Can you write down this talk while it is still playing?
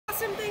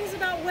Awesome things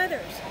about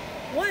Wethers.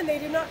 One, they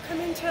do not come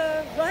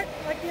into rut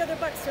like the other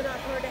bucks. They're not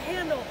hard to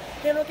handle.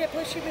 They don't get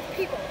bushy with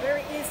people,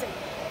 very easy.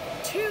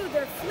 Two,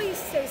 their fleece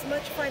stays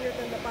much finer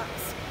than the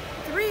bucks.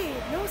 Three,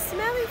 no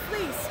smelly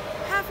fleece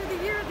half of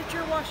the year that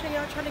you're washing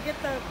out trying to get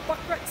the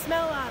buck rut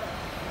smell out of.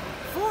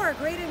 Four,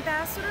 great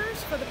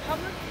ambassadors for the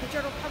public, the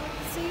general public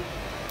to see.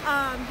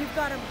 You've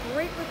got them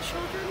great with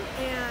children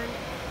and,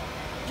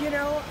 you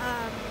know,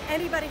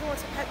 anybody who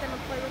wants to pet them and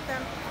play with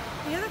them.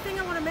 The other thing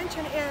I want to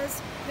mention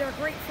is they're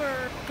great for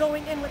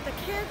going in with the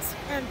kids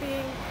and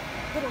being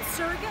little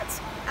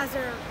surrogates as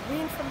they're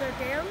weaned from their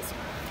dams.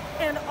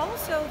 And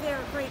also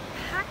they're great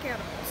pack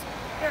animals.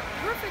 They're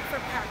perfect for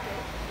packing.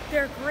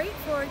 They're great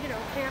for, you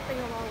know, camping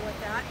along with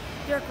that.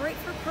 They're great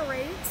for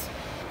parades.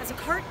 As a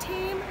cart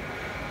team,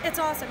 it's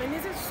awesome. And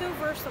these are so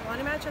versatile. And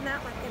imagine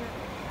that like in a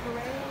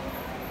parade.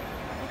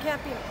 You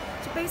can't beat them.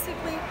 So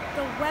basically,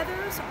 the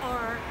Wethers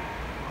are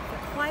the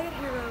quiet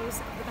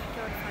heroes of the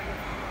backyard fiber.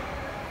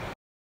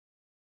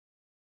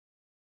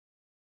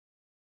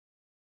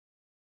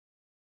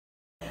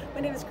 My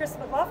name is Chris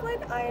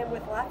McLaughlin. I am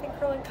with Laughing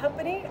Crow and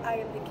Company. I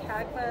am the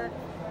CAGBA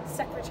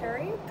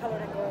Secretary,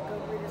 Colored Angora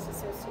Goat Breeders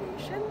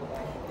Association.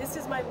 This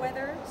is my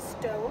Wether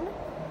Stone,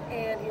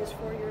 and he is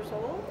 4 years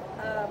old.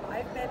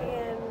 I've been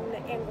in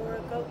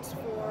Angora Goats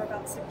for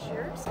about 6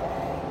 years,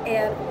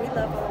 and we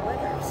love our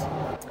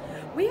Wethers.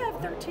 We have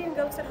 13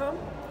 goats at home,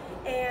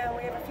 and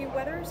we have a few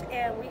Wethers,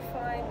 and we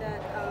find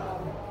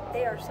that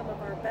they are some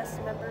of our best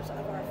members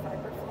of our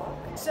fiber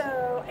flock.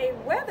 So a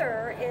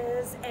Wether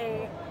is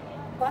a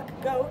buck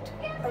goat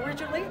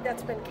originally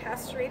that's been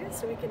castrated,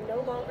 so we can no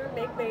longer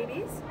make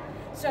babies.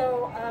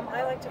 So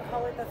I like to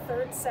call it the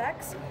third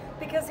sex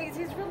because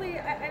he's really,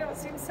 I don't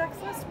seem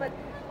sexless, but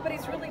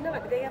he's really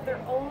not. They have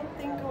their own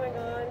thing going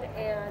on,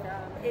 and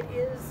it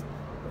is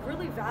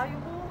really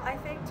valuable, I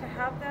think, to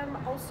have them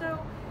also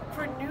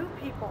for new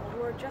people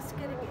who are just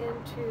getting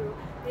into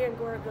the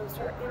Angora Goats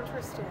or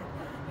interested.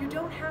 You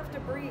don't have to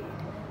breed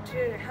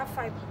to have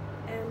fiber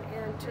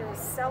and to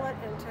sell it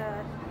and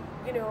to,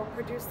 you know,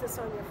 produce this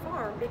on your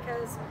farm,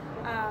 because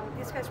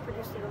these guys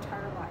produce their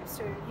entire lives.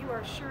 So you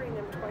are shearing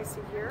them twice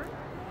a year,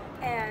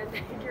 and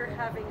you're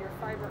having your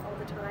fiber all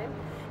the time,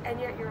 and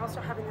yet you're also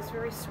having this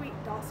very sweet,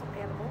 docile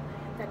animal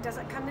that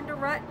doesn't come into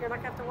rut. You're not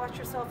gonna have to watch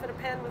yourself in a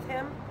pen with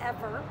him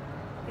ever.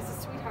 He's a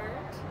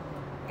sweetheart,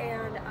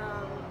 and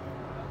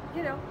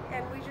you know,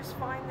 and we just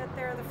find that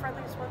they're the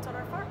friendliest ones on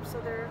our farm. So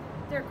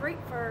they're great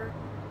for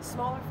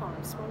smaller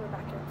farms, smaller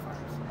backyard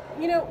farms.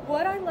 You know,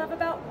 what I love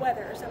about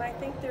Wethers, and I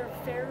think they're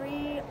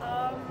very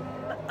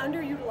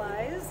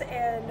underutilized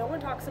and no one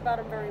talks about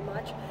them very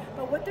much,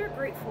 but what they're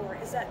great for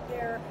is that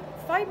their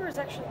fiber is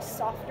actually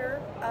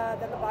softer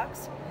than the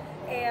bucks,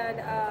 and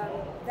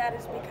that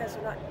is because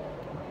they're not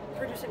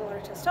producing a lot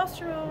of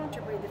testosterone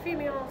to breed the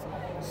females,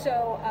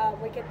 so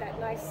we get that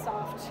nice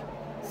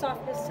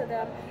softness to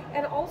them,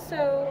 and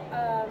also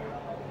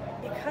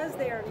because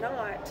they are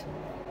not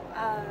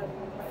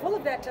full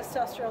of that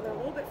testosterone, they're a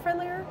little bit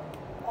friendlier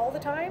all the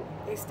time.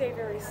 They stay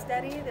very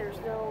steady. There's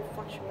no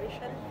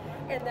fluctuation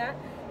in that.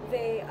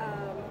 They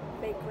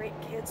make great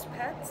kids'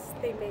 pets.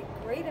 They make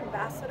great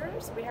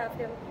ambassadors. We have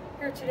him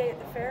here today at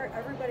the fair.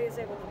 Everybody is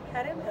able to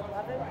pet him and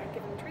love him and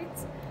give him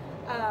treats.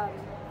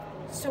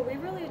 So we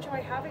really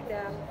enjoy having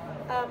them.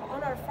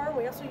 On our farm,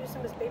 we also use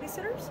them as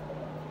babysitters.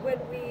 When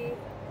we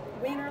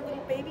wean our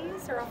little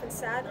babies, they're often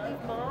sad to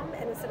leave mom,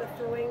 and instead of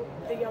throwing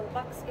the young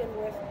bucks in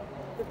with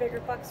the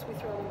bigger bucks, we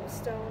throw them in a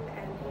stone,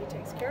 and he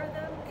takes care of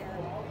them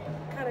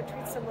and kind of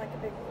treats them like a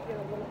big, you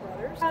know, little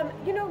brothers.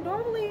 You know,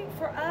 normally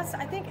for us,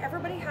 I think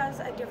everybody has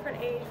a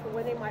different age for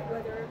when they might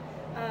wether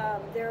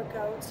their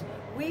goats.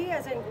 We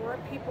as Angora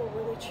people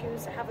really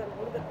choose to have them a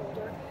little bit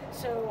older.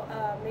 So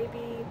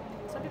maybe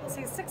some people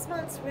say 6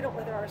 months. We don't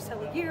wether ours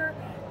till a year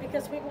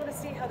because we want to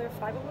see how their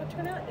fiber will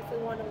turn out, if we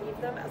want to leave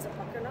them as a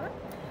buck or not.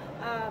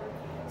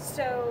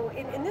 So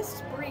in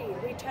this breed,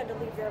 we tend to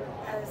leave them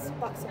as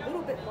bucks a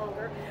little bit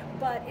longer,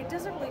 but it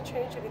doesn't really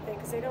change anything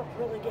because they don't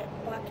really get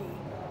bucky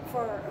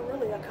for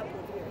really a couple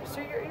of years. So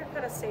you're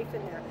kind of safe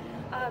in there.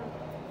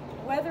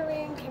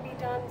 Weathering can be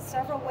done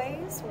several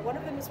ways. One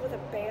of them is with a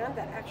band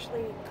that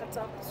actually cuts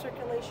off the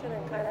circulation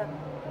and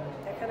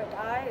they kind of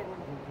die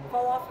and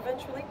fall off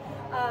eventually.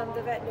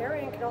 The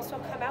veterinarian can also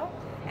come out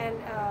and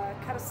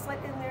cut a slit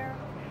in there,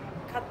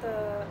 cut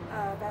the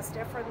vas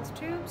deferens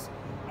tubes,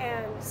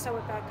 and sew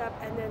it back up.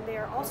 And then they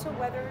are also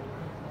weathered.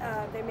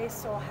 They may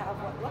still have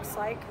what looks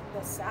like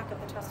the sac of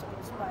the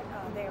testicles, but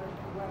they are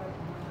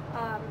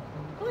weathered.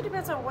 Really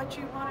depends on what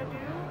you want to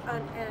do,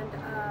 and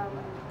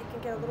it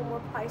can get a little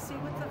more pricey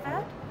with the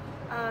vet.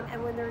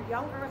 And when they're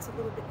younger, it's a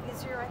little bit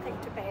easier, I think,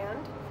 to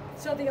band.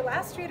 So the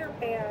elastrator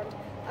band,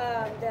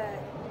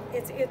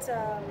 it's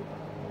a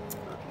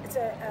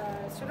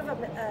sort of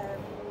a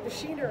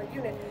machine or a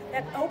unit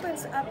that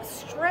opens up,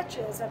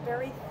 stretches a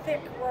very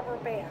thick rubber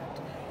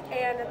band.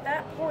 And at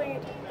that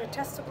point, the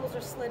testicles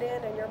are slid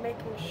in, and you're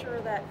making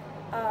sure that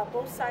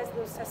both sides of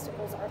those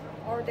testicles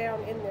are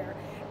down in there.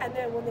 And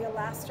then when the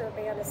elastomer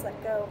band is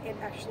let go, it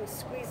actually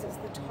squeezes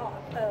the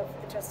top of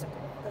the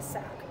testicle, the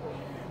sac.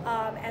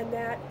 and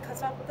that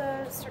cuts off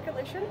the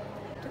circulation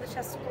to the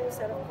testicles,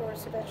 and of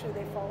course eventually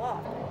they fall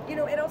off.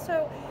 And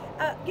also,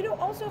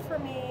 also for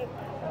me,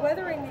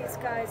 weathering these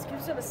guys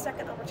gives them a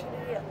second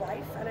opportunity at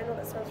life. And I know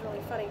that sounds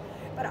really funny,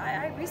 but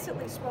I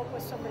recently spoke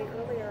with somebody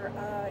earlier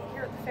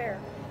here at the fair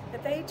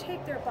that they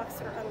take their bucks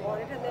that are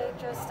unwanted and they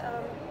just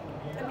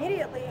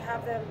immediately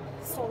have them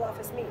sold off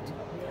as meat.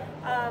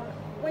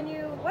 When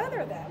you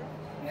weather them,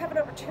 you have an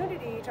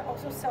opportunity to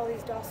also sell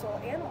these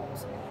docile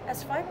animals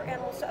as fiber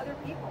animals to other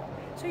people.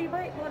 So you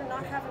might want to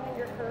not have them in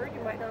your herd.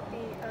 You might not be,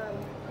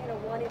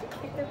 wanting to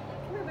keep them.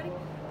 Come here, buddy.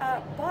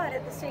 But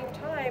at the same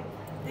time,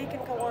 they can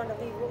go on to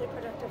lead really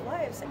productive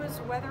lives. He was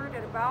weathered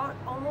at about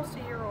almost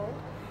a year old,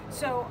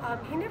 so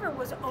he never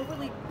was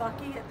overly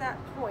bucky at that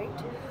point.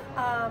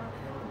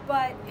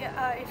 But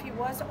if he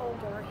was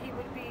older, he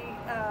would be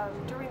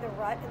during the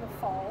rut in the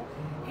fall.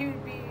 He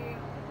would be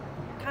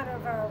kind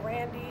of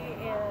randy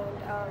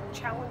and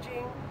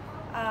challenging,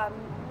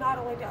 not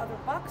only to other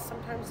bucks,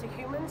 sometimes to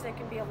humans. They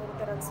can be a little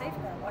bit unsafe.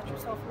 You gotta watch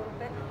yourself a little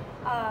bit.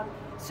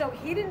 So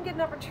he didn't get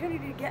an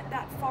opportunity to get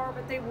that far,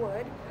 but they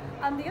would.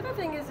 The other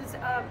thing is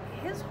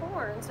his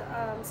horns.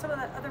 Some of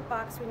the other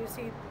bucks, when you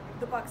see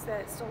the bucks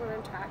that still are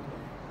intact,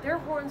 their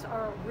horns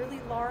are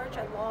really large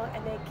and long,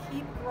 and they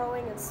keep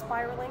growing and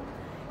spiraling.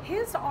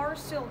 His are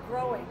still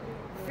growing,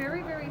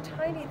 very, very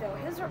tiny though.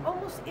 His are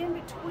almost in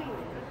between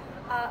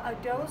a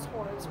doe's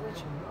horns,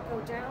 which go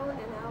down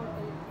and out,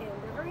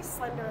 and they're very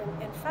slender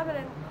and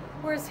feminine,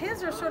 whereas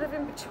his are sort of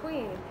in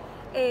between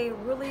a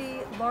really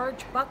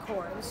large buck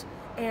horns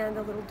and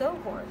the little doe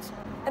horns.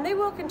 And they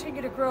will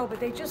continue to grow, but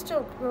they just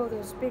don't grow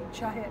those big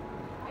giant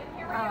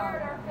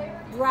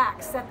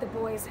bracts that the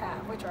boys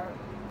have, which are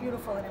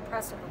beautiful and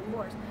impressive, of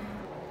course.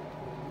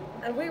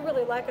 And we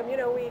really like them.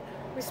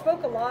 We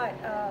spoke a lot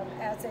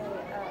as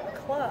a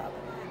club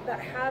about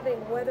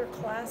having weather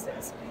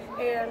classes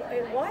and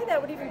why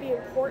that would even be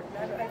important.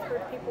 I've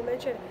heard people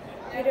mention,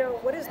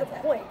 what is the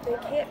point? They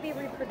can't be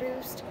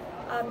reproduced,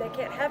 they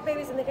can't have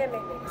babies, and they can't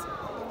make babies.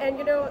 And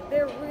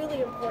they're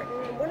really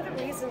important. And one of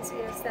the reasons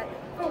is that,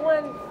 for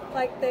one,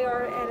 like they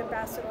are an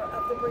ambassador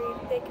of the breed,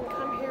 they can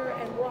come here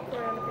and walk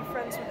around and be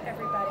friends with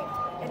everybody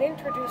and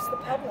introduce the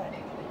public.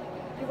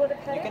 You want to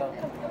pet it?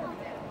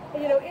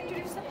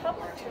 Introduce the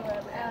public to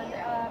them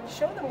and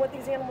show them what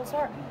these animals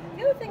are.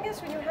 The other thing is,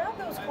 when you have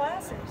those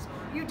classes,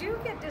 you do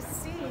get to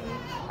see,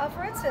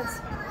 for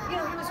instance, he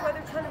was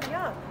weathered kind of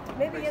young.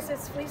 Maybe as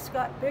his fleece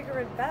got bigger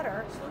and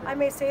better, I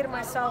may say to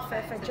myself,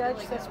 if a judge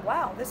says,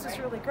 wow, this is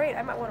really great,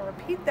 I might want to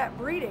repeat that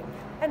breeding,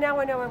 and now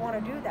I know I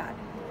want to do that.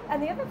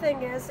 And the other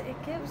thing is,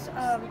 it gives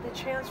the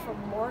chance for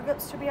more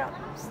goats to be out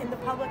in the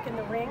public in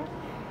the ring.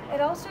 It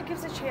also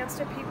gives a chance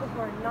to people who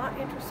are not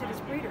interested as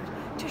breeders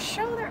to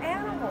show their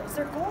animals.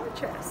 They're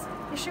gorgeous.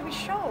 They should be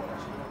shown.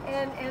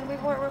 And we're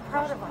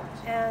proud of them.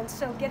 And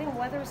so getting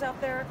wethers out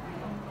there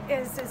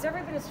is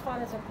every bit as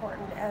fun as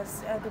important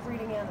as the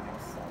breeding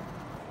animals. So.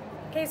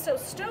 Okay, so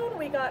Stone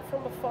we got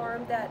from a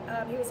farm that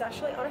he was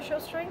actually on a show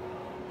string.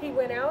 He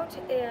went out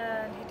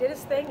and he did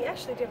his thing. He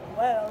actually did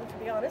well, to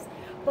be honest.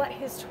 But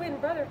his twin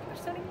brother,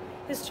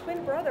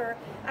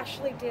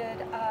 actually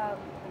did a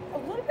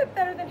little bit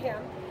better than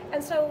him.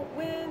 And so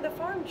when the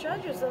farm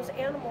judges those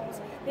animals,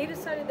 they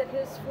decided that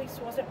his fleece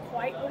wasn't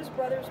quite what his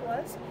brother's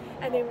was,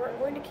 and they weren't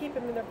going to keep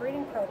him in their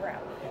breeding program.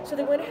 So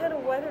they went ahead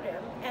and weathered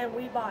him, and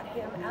we bought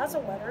him as a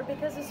wether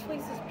because his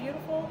fleece is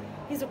beautiful.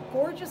 He's a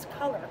gorgeous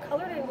color.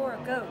 Colored Angora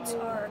goats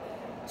are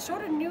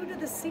sort of new to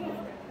the scene.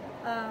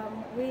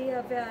 We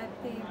have had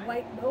the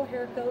white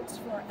mohair goats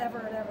forever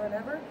and ever and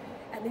ever,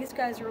 and these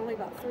guys are only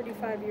about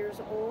 35 years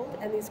old,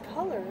 and these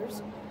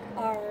colors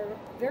are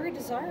very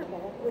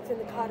desirable within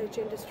the cottage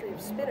industry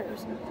of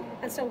spinners.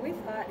 And so we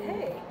thought,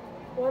 hey,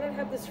 why not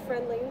have this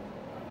friendly,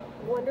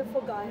 wonderful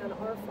guy on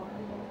our farm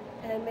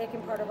and make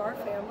him part of our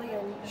family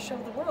and show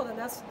the world. And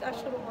that's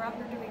actually what we're out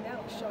here doing now,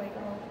 showing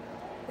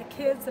the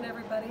kids and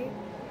everybody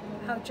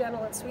how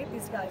gentle and sweet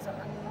these guys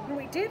are. And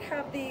we did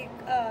have the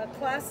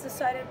class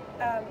decided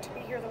to be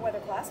here, the weather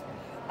class.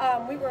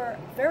 We were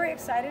very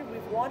excited.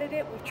 We've wanted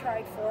it. We've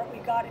tried for it. We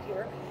got it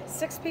here.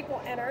 6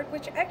 people entered,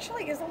 which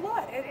actually is a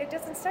lot. It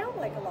doesn't sound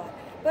like a lot,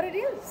 but it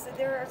is.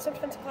 There are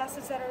sometimes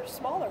classes that are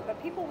smaller,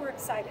 but people were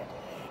excited.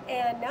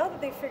 And now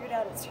that they figured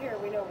out it's here,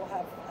 we know we'll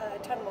have a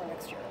ton more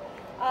next year.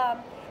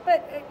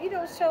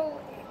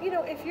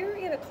 If you're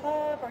in a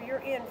club or you're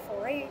in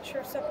 4-H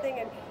or something,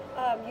 and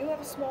you have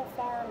a small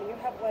farm and you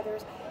have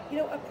wethers,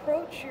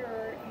 approach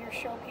your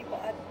show people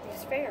at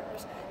these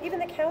fairs, even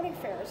the county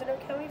fairs. I know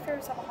county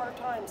fairs have a hard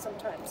time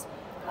sometimes,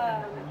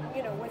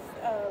 with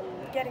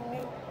getting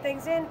new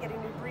things in, getting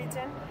new breeds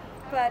in.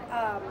 But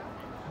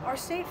our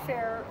state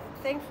fair,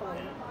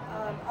 thankfully,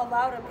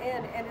 allowed them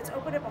in, and it's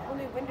opened up a whole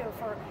new window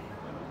for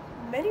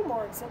many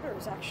more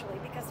exhibitors, actually,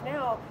 because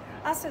now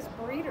us as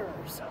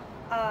breeders,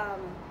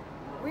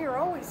 we are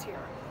always here.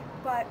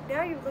 But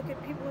now you look at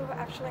people who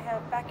actually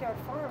have backyard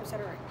farms that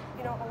are,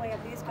 only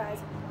have these guys,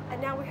 and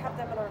now we have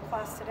them in our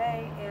class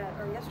today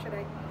or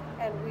yesterday,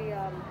 and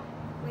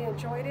we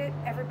enjoyed it.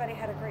 Everybody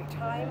had a great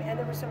time, and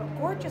there were some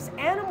gorgeous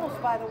animals,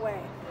 by the way.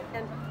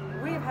 And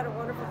we have had a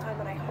wonderful time,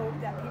 and I hope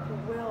that people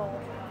will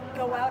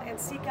go out and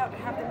seek out to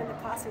have them in the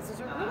classes, as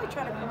we're really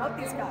trying to promote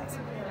these guys.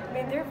 I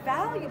mean, they're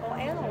valuable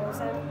animals,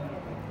 and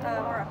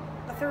are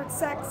a third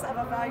sex of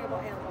a valuable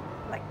animal.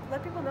 Like,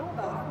 let people know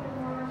about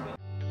them.